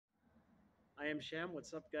I am Sham.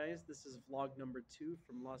 What's up, guys? This is vlog number 2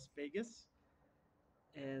 from Las Vegas.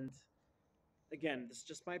 And again, this is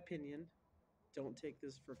just my opinion. Don't take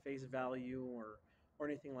this for face value or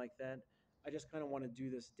anything like that. I just kind of want to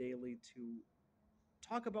do this daily to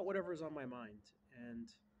talk about whatever is on my mind. And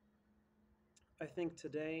I think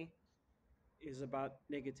today is about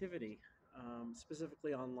negativity,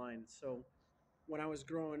 specifically online. So when I was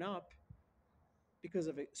growing up, because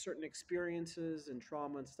of certain experiences and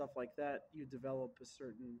trauma and stuff like that, you develop a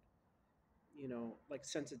certain like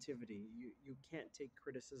sensitivity. You can't take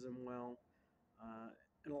criticism well, uh,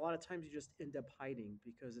 and a lot of times you just end up hiding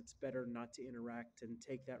because it's better not to interact and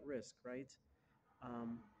take that risk, right?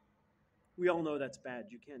 um, we all know that's bad.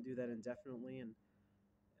 You can't do that indefinitely, and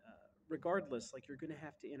regardless, like, you're going to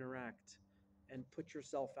have to interact and put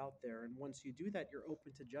yourself out there, and once you do that, you're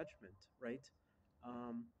open to judgment, right?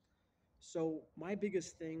 um, so my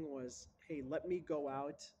biggest thing was, hey, let me go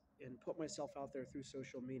out and put myself out there through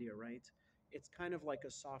social media, right? It's kind of like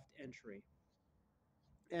a soft entry.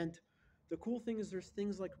 And the cool thing is there's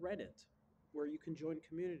things like Reddit where you can join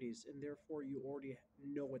communities, and therefore you already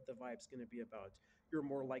know what the vibe's going to be about. You're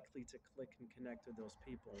more likely to click and connect with those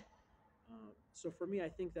people. So for me, I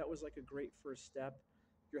think that was like a great first step.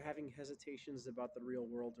 You're having hesitations about the real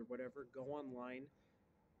world or whatever, go online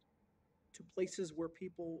to places where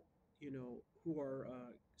people, who are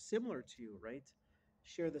similar to you, right?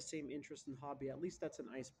 Share the same interest and hobby. At least that's an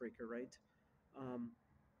icebreaker, right? Um,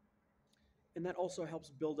 and that also helps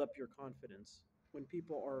build up your confidence. When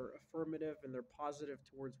people are affirmative and they're positive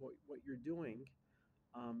towards what you're doing,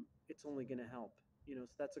 it's only going to help. So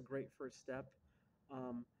that's a great first step.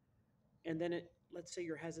 Um, and then let's say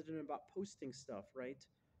you're hesitant about posting stuff, right?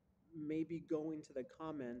 Maybe go into the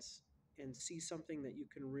comments and see something that you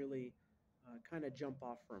can really kind of jump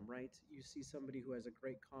off from, right? You see somebody who has a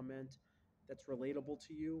great comment that's relatable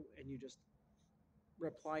to you, and you just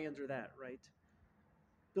reply under that, right?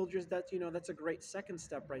 Build your that's a great second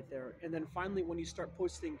step right there. And then finally, when you start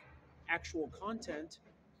posting actual content,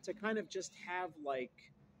 to kind of just have like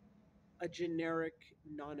a generic,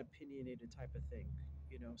 non-opinionated type of thing,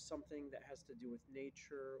 something that has to do with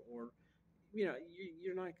nature, or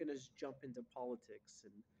you're not going to just jump into politics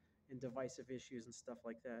and divisive issues and stuff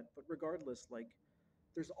like that. But regardless, like,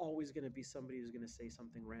 there's always going to be somebody who's going to say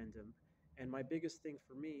something random. And my biggest thing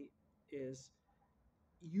for me is,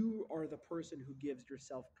 you are the person who gives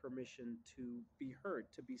yourself permission to be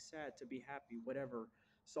hurt, to be sad, to be happy, whatever.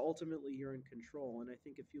 So ultimately, you're in control. And I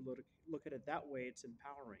think if you look at it that way, it's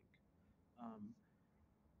empowering. Um,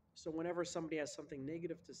 so whenever somebody has something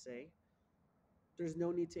negative to say, there's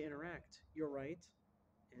no need to interact. You're right,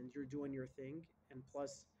 and you're doing your thing. And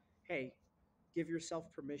plus, hey, give yourself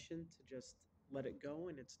permission to just let it go,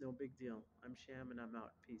 and it's no big deal. I'm Sham, and I'm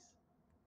out. Peace.